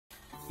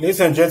Ladies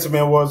and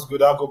gentlemen, what's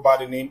good? I'll go by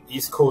the name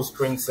East Coast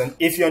Prince, and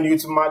if you're new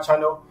to my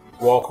channel,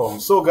 welcome.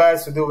 So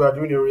guys, today we are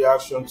doing a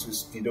reaction to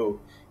Speedo'o.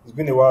 It's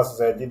been a while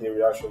since I did a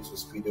reaction to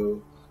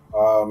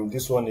Speedo'o.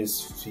 This one is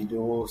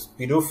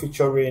Speedo'o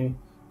featuring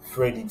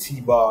Freddie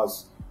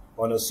T-Bars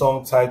on a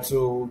song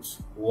titled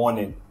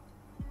Warning.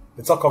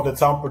 The Talk of the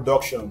Town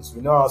Productions.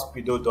 We know how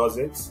Speedo'o does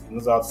it. He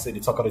knows how to say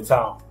the talk of the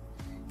town.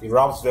 He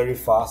raps very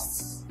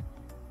fast,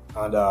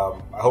 and I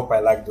hope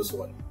I like this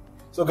one.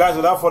 So guys,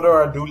 without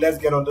further ado, let's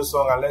get on the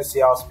song and let's see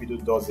how Speedo'o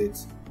does it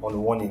on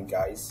Warning,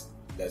 guys.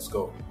 Let's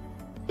go.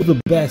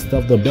 The best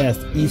of the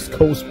best, East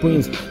Coast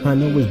Prince. I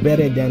know it's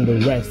better than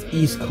the rest.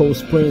 East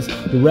Coast Prince,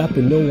 the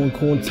rapper no one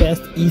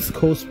contest. East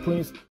Coast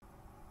Prince.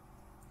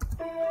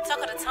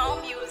 Talk of the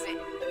town music.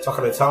 Talk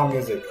of the town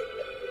music.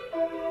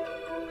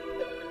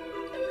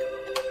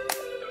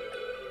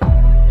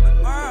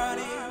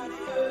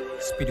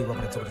 Speedo'o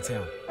rapper the talk of the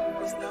town.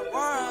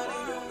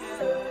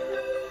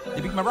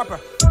 You big my rapper.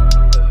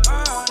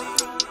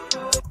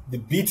 The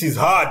beat is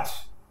hard.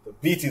 The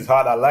beat is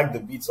hard. I like the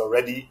beats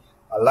already.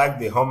 I like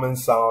the humming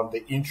sound,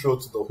 the intro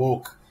to the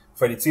hook.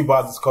 Freddie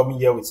T-Bars is coming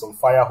here with some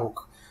fire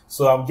hook.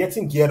 So I'm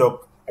getting geared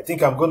up. I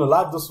think I'm going to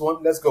like this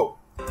one. Let's go.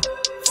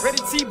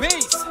 Freddie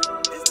T-Bass.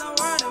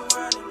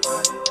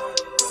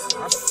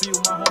 I see you,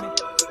 my homie.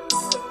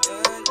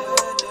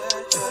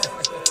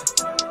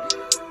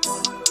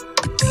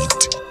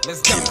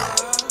 Let's go.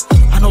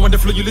 I know when the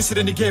flow you listen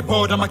and you get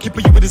bored, I'ma keep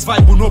you with this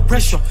vibe with no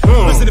pressure.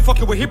 Listen the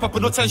fucking with hip hop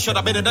with no tension.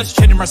 I better that's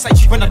changing my side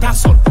chick when I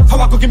dance on. How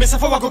I go give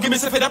myself,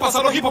 that pass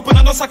I don't hip hop when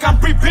I know so I can't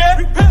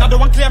prepare. Now the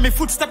one clear me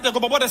footstep, they go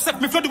but step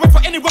me flow the way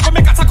for any rapper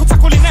make a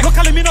tackle in neck.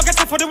 Locally me no get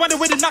it for the one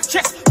way they knock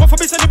checks. But for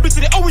me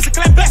celebrity they always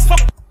claim best. Fuck.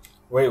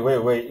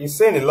 Wait. He's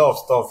saying a lot of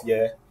stuff,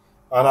 yeah.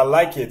 And I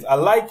like it. I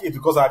like it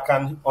because I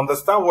can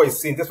understand what he's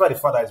saying. That's why the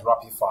father is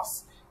rapping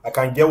fast. I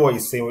can get what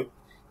he's saying.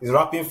 He's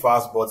rapping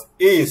fast, but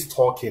he is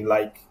talking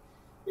like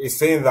he's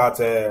saying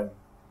that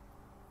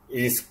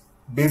he's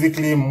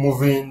basically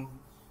moving.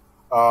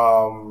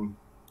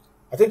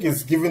 I think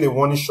he's giving a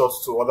warning shot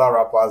to other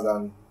rappers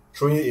and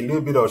throwing a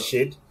little bit of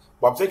shade.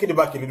 But I'm taking it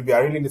back a little bit. I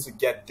really need to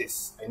get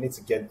this. I need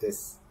to get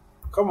this.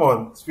 Come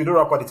on, Speedo'o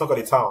rapper, the talk of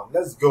the town.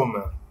 Let's go,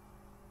 man.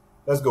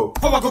 Let's go.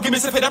 How I go give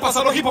myself that pass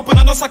I don't hip hop when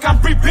I know so I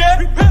can't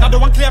prepare. Now the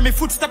one clear me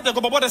footstep, they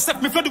go but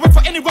step me flow the way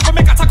for any rapper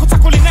make a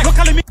tackle in neck.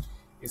 Locally me.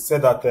 He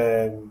said that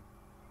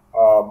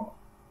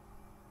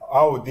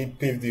how would they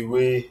pave the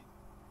way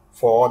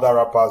for other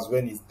rappers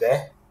when he's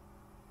there?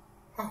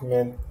 Ah,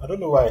 man, I don't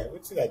know why.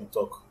 What's it like to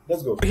talk?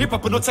 Let's go. Hip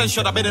hop with no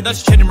tension, I better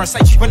that's changing my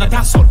side chick when I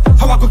dance on.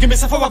 How I go give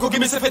myself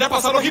that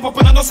pass I don't hip hop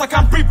when I know so I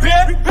can't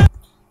prepare.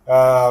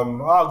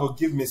 How I go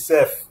give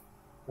myself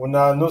when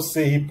I know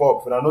say hip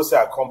hop, when I know say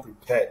I come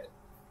prepared.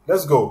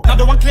 Let's go. Now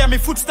the one clear me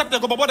footstep, they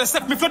go but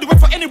step me flow the way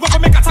for any rapper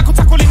make a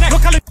tackle in neck.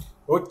 Locally.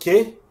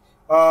 Okay.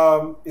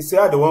 He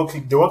said they want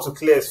to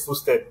clear his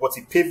footstep, but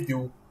he paved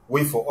the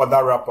way for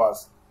other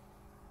rappers.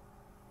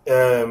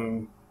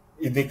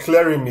 If they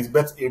clear him, he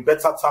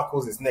better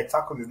tackles his neck.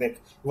 He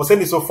was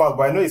saying it so fast,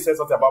 but I know he said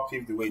something about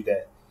pave the way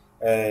there.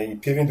 He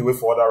paving the way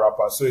for other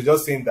rappers. So he's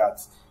just saying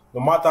that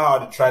no matter how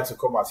they try to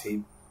come at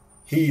him,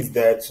 he is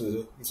there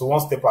it's one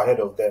step ahead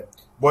of them.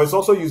 But it's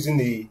also using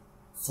the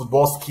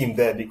football scheme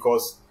there,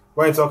 because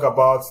when you talk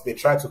about they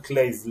try to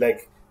clear his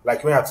leg,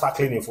 like when you're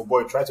tackling in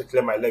football, you try to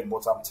clear my leg,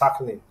 but I'm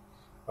tackling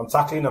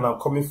and I'm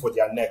coming for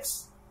their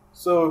necks.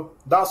 So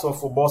that's a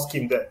football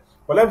scheme there.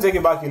 But let me take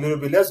it back a little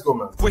bit. Let's go,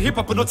 man. With hip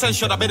hop with no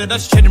tension, I better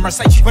that's changing my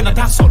side chick when I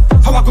dance on.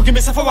 How I go give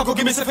myself that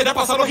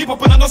pass I don't hip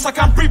hop when I know so I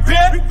can't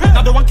prepare.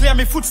 Now the one clear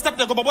me footstep,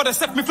 they go but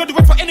step me flow the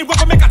way for any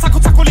rapper make a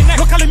tackle in neck.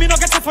 Locally me no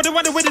get it for the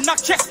one way they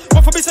knock checks.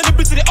 But for me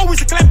celebrity they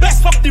always claim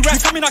best. Fuck the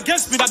rest. Coming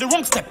against me that the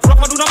wrong step.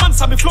 Rapper do the man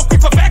so me flow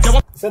quick for back.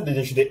 He said that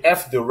they should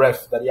F the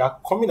ref, that they are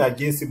coming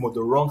against him with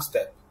the wrong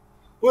step.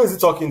 Who is he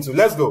talking to?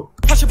 Let's go.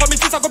 Cash up on me,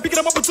 I go pick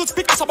them up with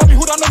toothpick. I saw me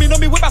who don't know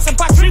me, with us and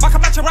Patrick. Back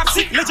up at your rap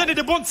seat, legend in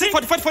the bone team.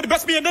 For the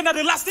best me and then at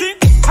the last team.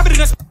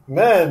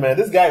 Man,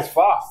 this guy is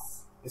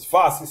fast. It's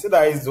fast. He said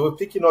that he's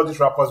picking all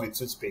these rappers with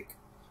toothpick.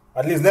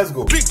 At least, let's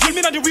go. Big deal,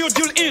 me not the real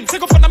deal in.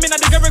 Take off on me,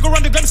 not the guy go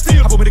run the gun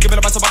steal. I'm going to give it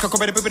a back, come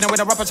back, and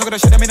when a rapper talking to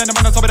shit, I mean, and the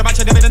man on top of the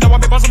match, and they don't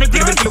want me boss on me. Give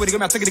it to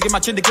me, I take it, give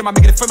my chin, give my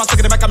make it firm, I take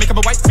it back, I make up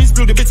a white piece,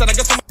 blue the bits, and I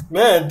get some.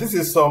 Man, this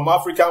is some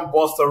African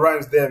Buster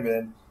rhymes there,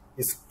 man.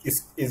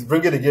 It's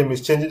bringing the game,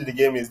 it's changing the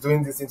game, it's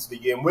doing this into the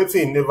game. Wait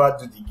till he never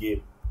do the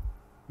game.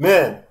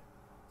 Man,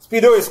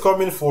 Speedo'o is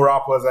coming for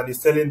rappers and he's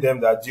telling them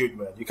that, dude,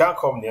 man, you can't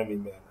come near me,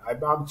 man.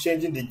 I'm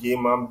changing the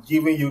game. I'm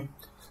giving you,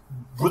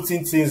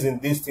 putting things in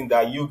this thing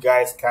that you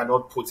guys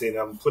cannot put in.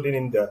 I'm putting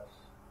in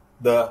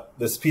the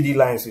speedy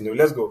lines, you know.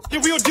 Let's go. The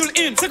real deal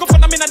in. Take off on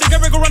me, not the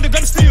guy go run the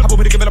gun steal. I'm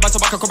going to give it a back,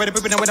 come back,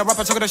 and when a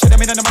rapper talking to shit, I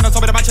mean, and the man on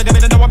top of the match, and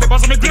they don't want me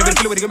boss on me. Give it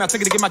to me, I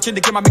take it, give my chin,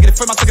 give my make it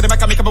firm, I take it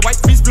back, I make up a white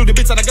piece, blue the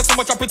bits, and I get so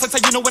much appetite.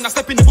 You know when I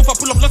step in the booth, I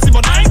pull up nothing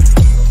but nine.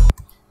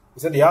 He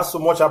said he has so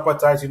much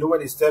appetite. You know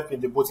when he step in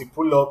the boat, he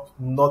pull up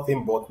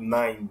nothing but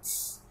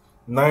nines.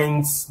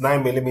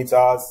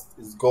 9mm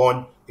is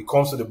gone. He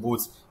comes to the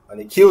booth and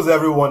he kills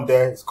everyone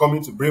there. He's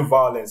coming to bring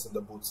violence in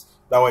the booth.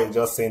 That's what he's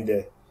just saying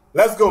there.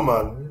 Let's go,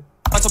 man.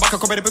 So back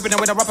up the people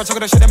when I rap, I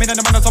the shit. I mean, the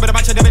man over the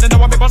match, they don't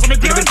want me boss me.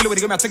 Give me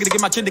the game, I take it,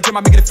 give my chin, the game,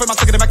 I make it firm, I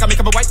take it, I make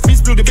a white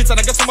piece, blue the bits, and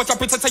I get so much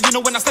appetite. You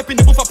know when I step in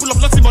the booth, I pull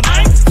up lots in my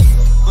night.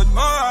 Good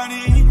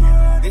morning,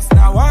 this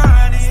now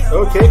warning.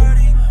 Okay.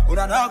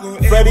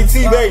 Freddie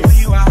T bass.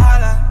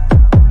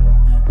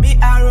 Me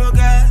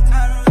arrogant,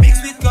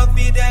 mixed with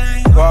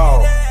confidence.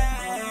 Wow.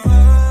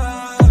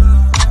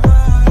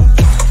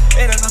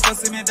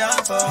 Me down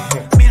for.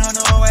 Me don't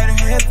know where to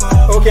head for.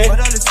 Okay. But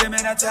all the same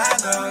in a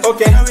time.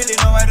 Okay. I don't really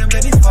know what I'm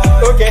ready for.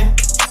 Okay.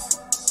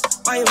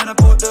 Why you wanna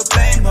put the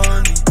blame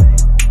on me?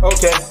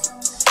 Okay.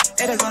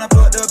 It is wanna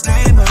put the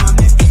blame on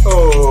me.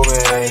 Oh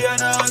man. Ready or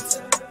not?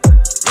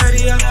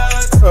 Ready or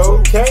not?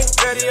 Okay.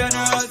 Ready or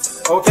not?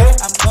 Okay.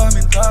 I'm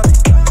coming.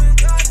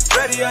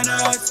 Ready or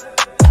not?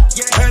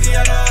 Yeah. Ready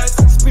or not?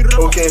 Speed it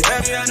up. Okay.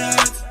 Ready or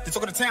not? They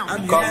talk of the town.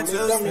 I'm Come. here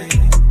to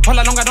stay. All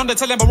along I don't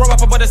tell them a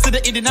rapper, but they still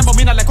in the number.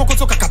 Me not like Coco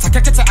Toka Kata.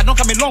 I don't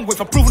come a long way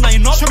for proving I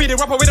enough. Show me the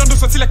rapper, we don't do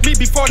something like me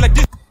before like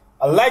this.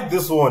 I like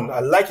this one. I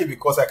like it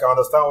because I can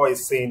understand what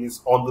he's saying. He's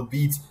on the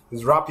beat.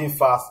 He's rapping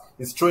fast.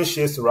 He's throwing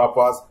shades to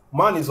rappers.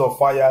 Man is on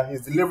fire.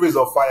 His delivery is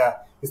on fire.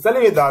 He's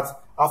telling me that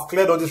I've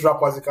cleared all these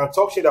rappers. You can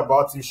talk shit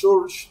about him.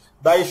 Show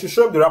that you should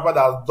show him the rapper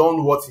that has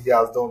done what he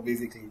has done,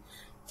 basically.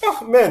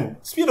 Yeah, man.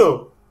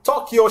 Speedo,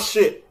 talk your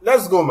shit.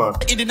 Let's go, man.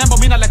 In the number,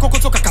 me not like Coco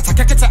Toka Kata.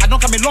 I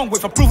don't come a long way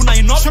for proving I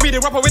enough. Show me the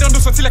rapper, we don't do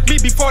something like me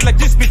before like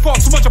this before.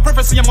 Too much of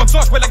prophecy, I'm on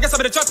touch. Well, I guess I'm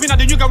the church. Me not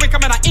the new guy. Wake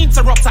up and I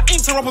interrupt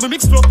with a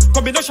mix flow.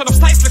 Combination of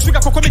styles like sugar,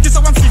 cocoa, make this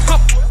a one flip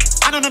up.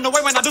 I don't know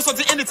why when I do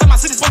something anytime I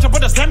see this bunch of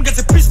brothers, them get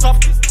pissed off.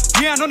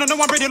 Yeah, no,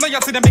 I'm ready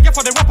loyalty. Them get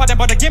for the rapper, them,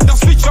 but the game don't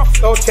switch off.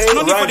 Okay,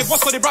 no need for the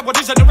boss for the rap, but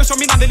this generation,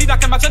 me and the leader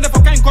can match and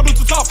for kind go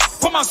to top.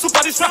 Come on,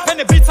 super this rap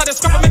and the beats are the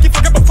scrap and make it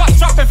forget but fast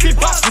trap and flip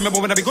bass. Remember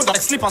when I be good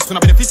like slippers, when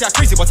I be the PC are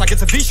crazy, but I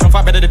get a vision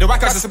far better than the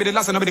rockers. This will be the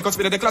last and nobody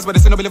consider the class, but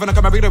they still no believe in a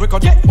camera read the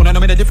record. Yeah, when I know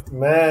me the different.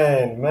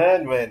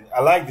 Man. I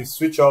like the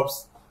switch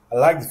ups. I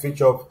like the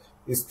switch up.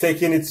 It's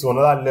taking it to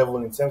another level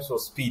in terms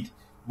of speed.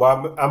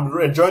 But I'm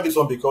enjoying this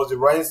one because the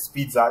rhyme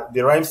schemes are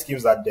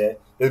there.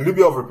 There's a little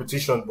bit of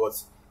repetition, but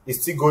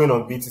it's still going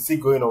on beat, it's still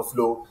going on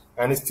flow,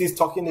 and it's still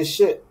talking this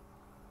shit.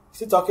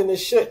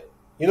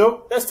 You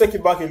know, let's take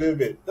it back a little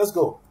bit. Let's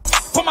go.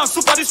 Come on,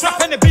 super this rap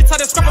and the beats are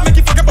the scrap and make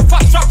it forget but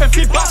fast trap and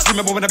flip bass.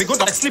 Remember when I be good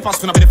like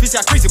slippers, when I be the PC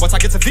are crazy, but I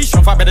get a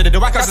vision far better than the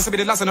rockers. This will be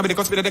the last and nobody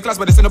consider the class,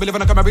 but they still no believe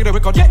in a camera read the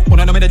record. Yeah, when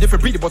I know me the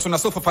different breed, but when I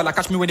so for like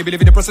catch me when you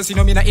believe in the process, you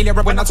know me na alien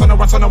rap when I turn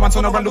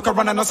around, look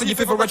around and I see your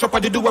favorite rapper,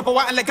 they do it, but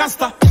what like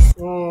gangster.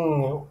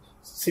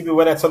 See me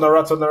when I turn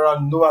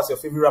around, know as your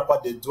favorite rapper,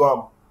 they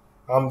do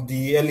I'm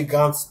the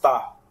elegant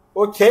star.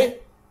 Okay.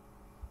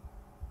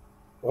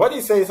 What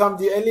he says, I'm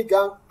the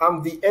elegant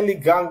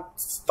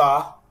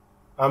star.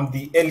 I'm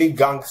the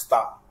elegant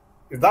star.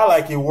 Is that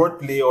like a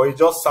wordplay or it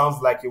just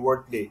sounds like a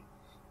wordplay?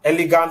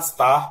 Elegant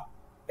star,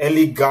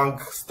 elegant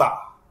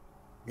star.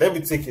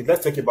 Let's take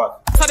it back.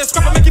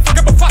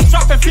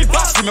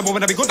 Remember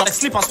when I be good like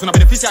slippers, when I be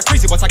the PC are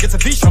crazy, but I get a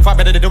vision far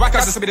better than the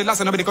rockers. This will be the last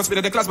and nobody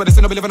consider the class, but they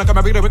still no believe in a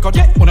camera read the record.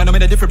 Yeah, when I know me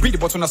the different breed,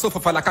 but when I so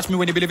for like catch me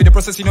when you believe in the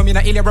process, you know me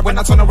na alien rap when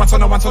I turn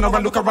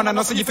around, look around and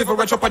I see your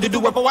favorite rapper, they do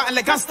it, but what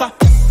like gangster.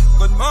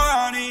 Good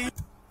morning.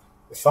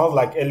 It sounds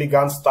like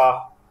elegant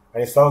star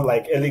and it sounds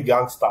like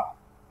elegant star.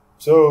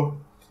 So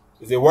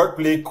it's a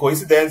wordplay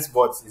coincidence,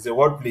 but it's a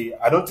wordplay.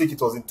 I don't think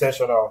it was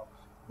intentional,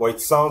 but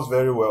it sounds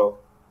very well.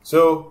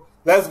 So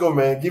let's go,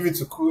 man. Give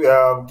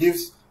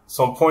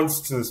some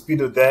points to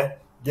Speedo there.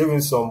 Give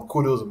him some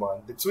kudos,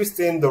 man. The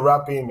twisting, the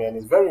rapping, man,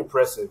 is very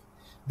impressive.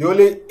 The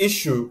only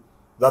issue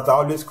that I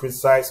always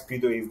criticize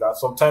Speedo is that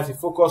sometimes he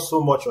focuses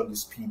so much on the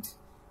speed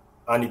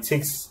and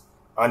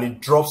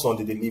it drops on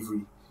the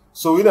delivery.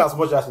 So in as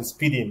much as he's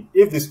speeding,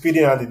 if the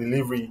speeding and the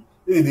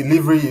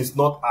delivery is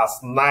not as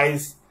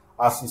nice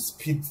as his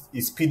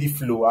speedy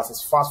flow, as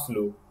his fast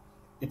flow,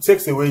 it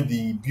takes away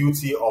the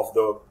beauty of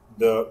the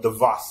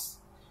verse.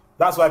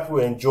 That's why people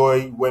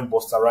enjoy when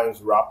Busta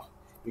Rhymes rap,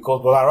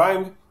 because Busta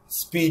Rhymes'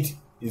 speed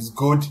is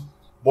good,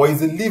 but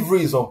his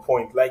delivery is on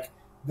point. Like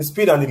the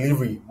speed and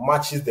delivery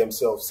matches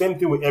themselves. Same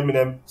thing with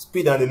Eminem,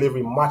 speed and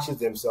delivery matches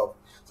themselves.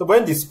 So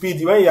when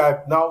you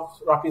are now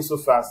rapping so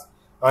fast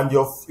and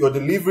your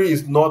delivery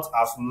is not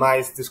as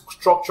nice, the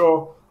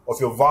structure of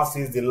your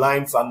verses, the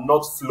lines are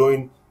not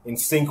flowing in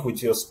sync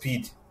with your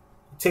speed,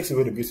 it takes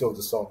away the beauty of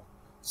the song.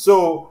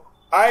 So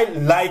I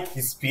like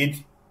his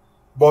speed,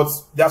 but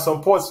there are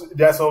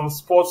some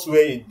spots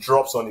where it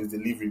drops on his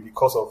delivery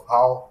because of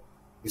how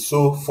he's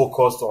so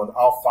focused on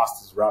how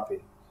fast he's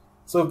rapping.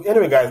 So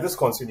anyway, guys, let's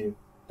continue.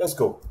 Let's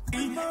go.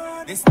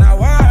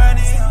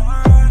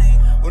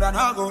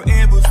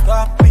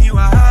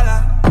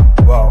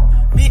 Wow.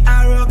 Me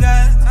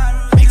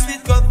arrogant, mixed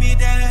with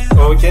confidence.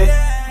 Okay.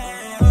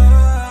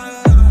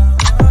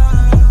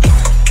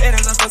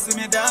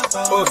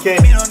 Okay.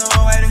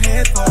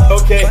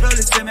 Okay.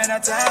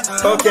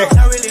 Okay.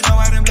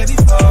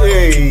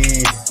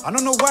 Hey. I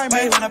don't know why,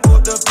 man. Wanna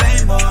put the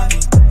blame on me.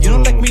 You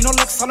don't like me, no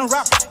like son of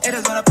rap. It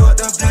is gonna put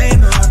the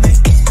blame on me.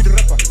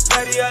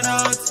 Ready or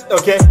not?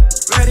 Okay.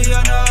 Ready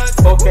or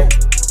not? Okay.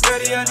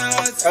 Ready or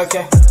not?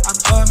 Okay. I'm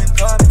coming.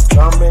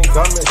 Coming.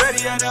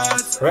 Ready or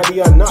not?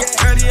 Ready or not?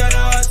 Yeah, ready or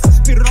not?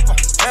 Speed rapper.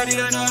 Ready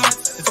or not?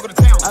 Let's go to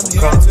town.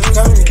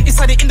 Coming.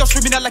 Inside the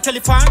industry, me not like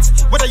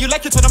elephants. Whether you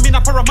like it or not, me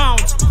not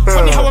paramount.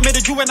 Funny how I made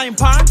a Jew when I'm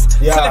pants.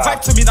 Yeah. Tell the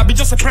vibe to me, that be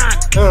just a prank.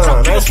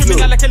 Nice Industry, me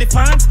flow. not like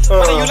elephants.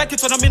 Whether you like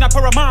it or not, me not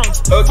paramount.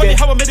 Okay. Funny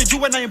how I made a Jew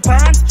when I'm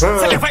pants.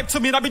 Tell the vibe to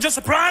me, that be just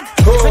a prank.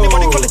 If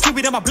anybody call it you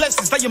with them, my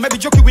blessings. That you may be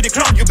joking with the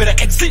crown, you better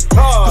exit.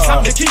 Cause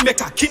I'm the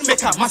kingmaker.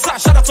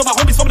 Massage, shout out to my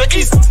homies from the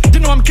east. You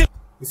know I'm king.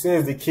 He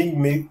says the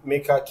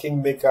kingmaker.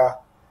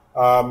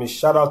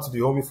 Shout out to the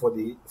homie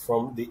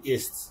from the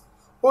east.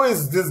 Who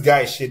is this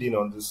guy shading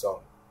on this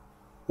song?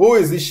 Who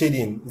is he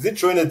shading? Is he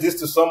throwing a diss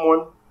to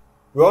someone?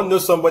 We all know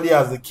somebody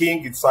as the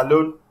king in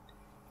Salon.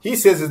 He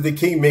says it's the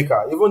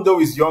kingmaker, even though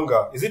he's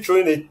younger. Is he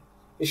throwing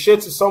a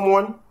shade to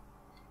someone?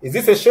 Is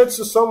this a shade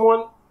to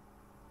someone?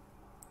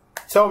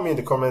 Tell me in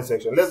the comment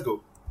section. Let's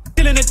go.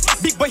 Killing it,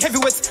 big boy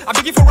heavyweights. I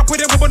begin for rap with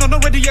them, but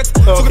not ready yet.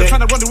 So Okay. gonna try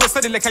to run the race,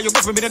 steady like how you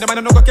go for me. Then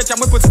I'm not gonna catch. I'm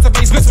with the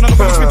base. Listen, I'm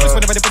gonna switch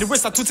whenever they put the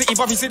race. I to take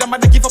involved. You see that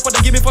man, they give up for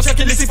the give me for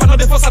checking. Listen, if I know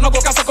the first, I not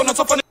go cast on the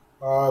top on it.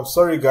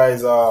 Sorry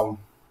guys, I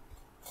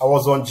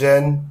was on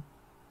Gen,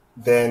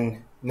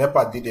 then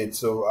NEPA did it,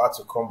 so I had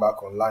to come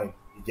back online.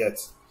 You get?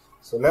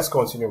 So let's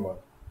continue, man.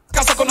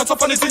 Cause I gonna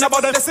top on the thing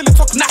about that. They still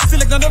talk nasty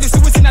like none of this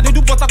thing I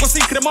do, but I go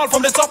sink them all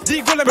from the top.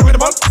 D go let me read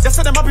them all. They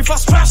say them happy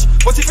fast trash.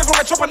 But if ever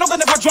I drop, I'm not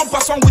gonna never jump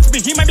a song with me.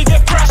 He made me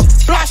get crash.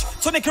 Flash.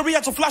 So they career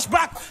to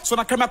flashback. So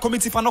now come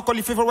committee if I not call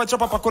it favorite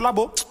drop up a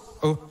collabo.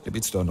 Oh, the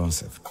beat's done on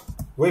safe.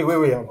 Wait.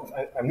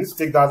 I need to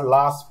take that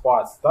last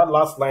part. That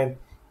last line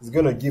is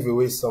gonna give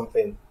away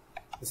something.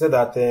 He said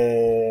that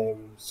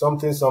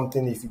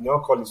something. If you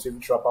don't call his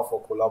favorite rapper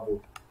for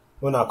collabo,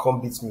 no, now come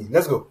beat me.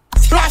 Let's go.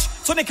 Flash.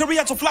 So they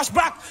career to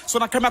flashback. So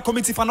now come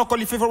committee if I not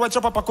call it favorite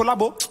drop up a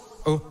collabo.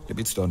 Oh, the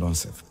beat's done on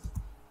safe.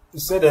 He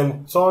said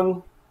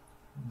turn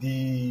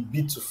the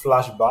beat to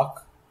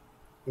flashback.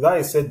 Is that what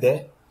he said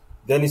there?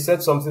 Then he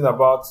said something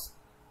about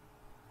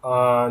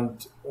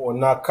and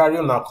now carry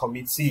on a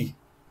committee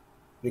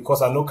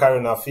because I know carry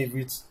on a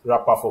favorite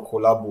rapper for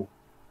collabo.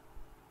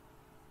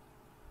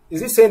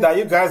 Is he saying that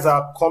you guys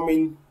are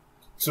coming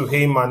to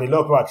him and a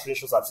lot of people are trading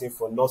shows at him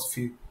for not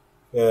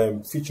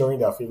featuring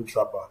their favorite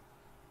rapper?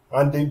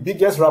 And the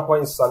biggest rapper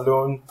in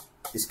Salon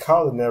is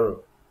Carl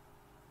Nero.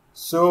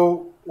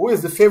 So who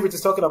is the favorite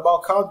he's talking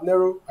about? Carl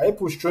Nero? Are you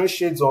pushing throwing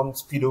shades on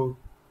Speedo'o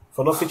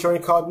for not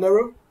featuring Carl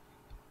Nero?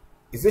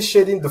 Is this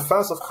shading the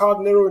fans of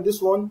Carl Nero in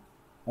this one?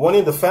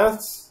 Warning the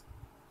fans?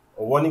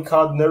 Or warning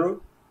Carl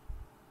Nero?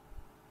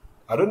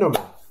 I don't know,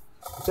 man.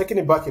 I'm taking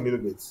it back a little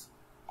bit.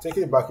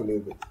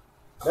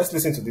 Let's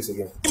listen to this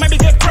again. You might be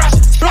get crash,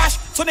 flash.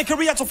 So they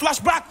career to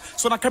flashback.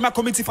 So now come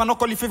committee if I not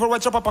call it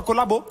favorite drop up a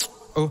collabo.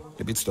 Oh,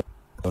 the beat's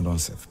done on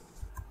safe.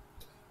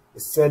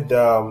 It said,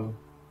 turn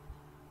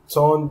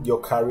your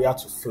career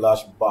to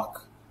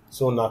flashback.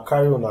 So now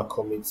carry on a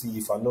committee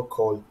if I not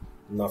call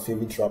my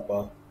favorite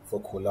rapper for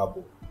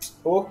collabo.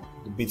 Oh,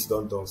 the beat's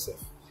done safe.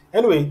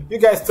 Anyway, you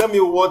guys tell me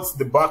what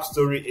the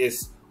backstory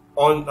is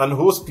on and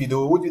who's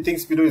Speedo'o. Who do you think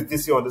Speedo'o is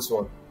this year on this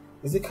one?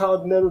 Is it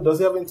Carl Nero? Does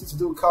it have anything to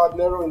do with Carl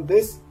Nero in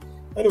this?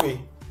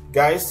 Anyway,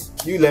 guys,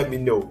 you let me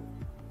know.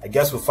 I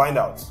guess we'll find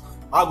out.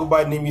 I'll go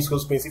by the name East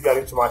Coast Prince. If you are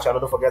new to my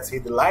channel, don't forget to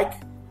hit the like,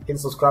 hit the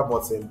subscribe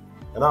button,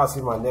 and I'll see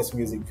my next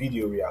music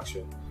video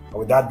reaction. And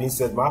with that being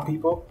said, my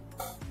people,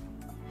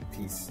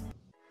 peace.